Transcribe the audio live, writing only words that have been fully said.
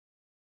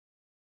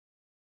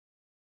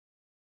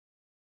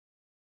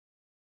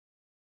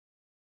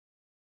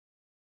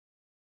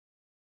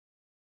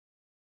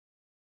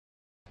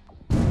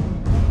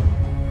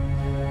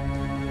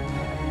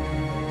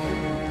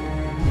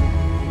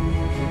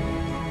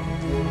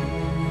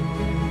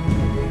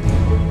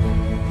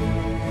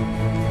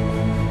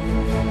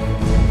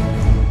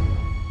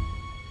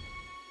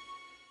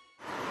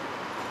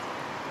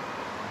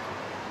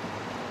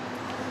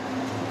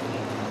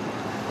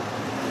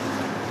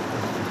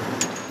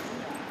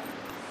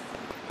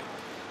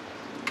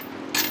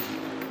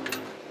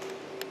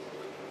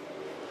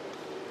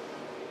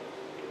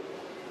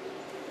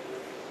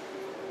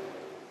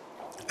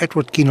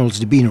Edward Kienholz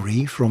The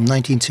Beanery from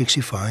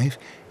 1965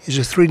 is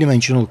a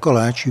three-dimensional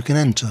collage you can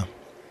enter.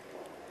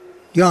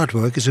 The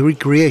artwork is a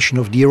recreation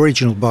of the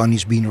original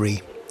Barney's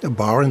Beanery, a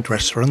bar and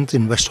restaurant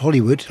in West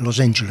Hollywood, Los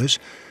Angeles,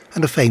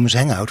 and a famous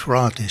hangout for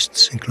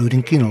artists,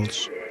 including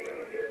Kienholz.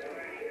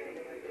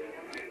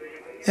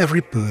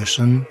 Every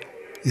person,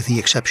 with the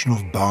exception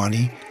of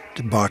Barney,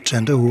 the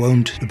bartender who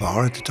owned the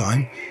bar at the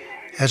time,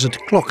 has a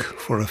clock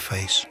for a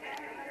face.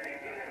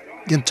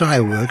 The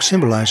entire work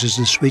symbolizes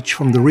the switch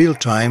from the real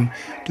time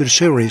to the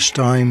serious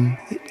time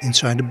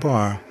inside the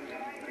bar,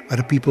 where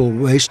the people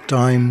waste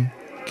time,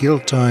 kill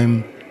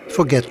time,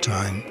 forget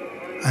time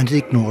and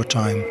ignore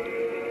time.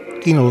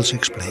 Kienholz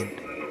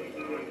explained.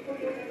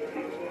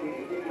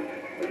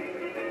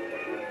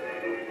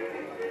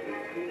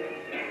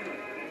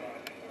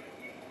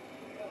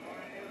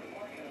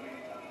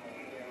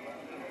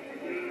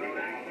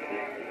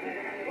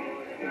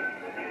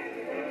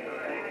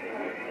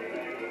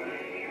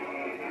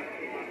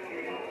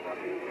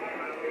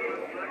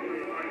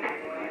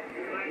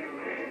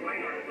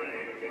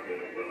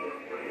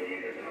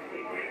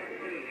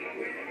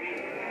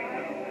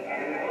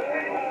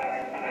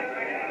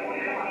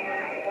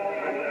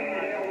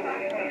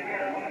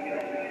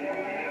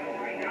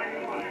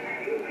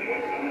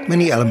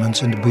 Many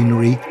elements in the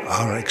Beanery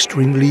are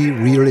extremely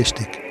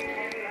realistic.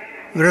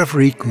 Wherever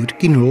he could,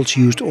 Kienholz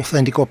used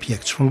authentic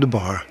objects from the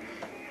bar,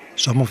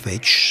 some of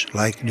which,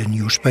 like the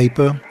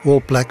newspaper,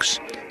 wall plaques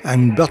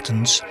and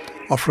buttons,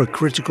 offer a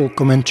critical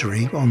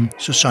commentary on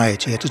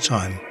society at the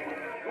time.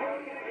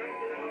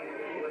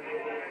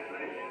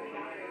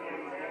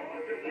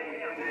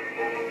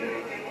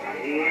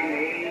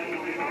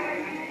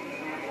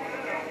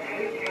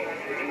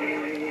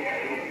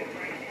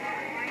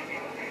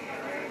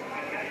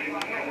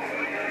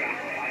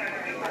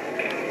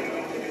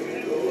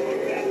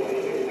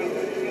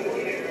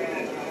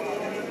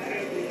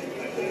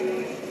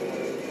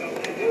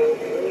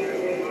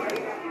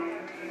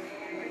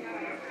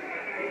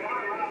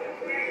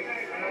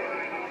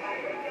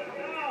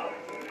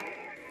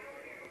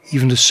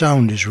 Even the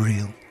sound is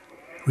real,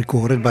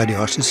 recorded by the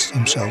artist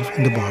himself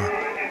in the bar.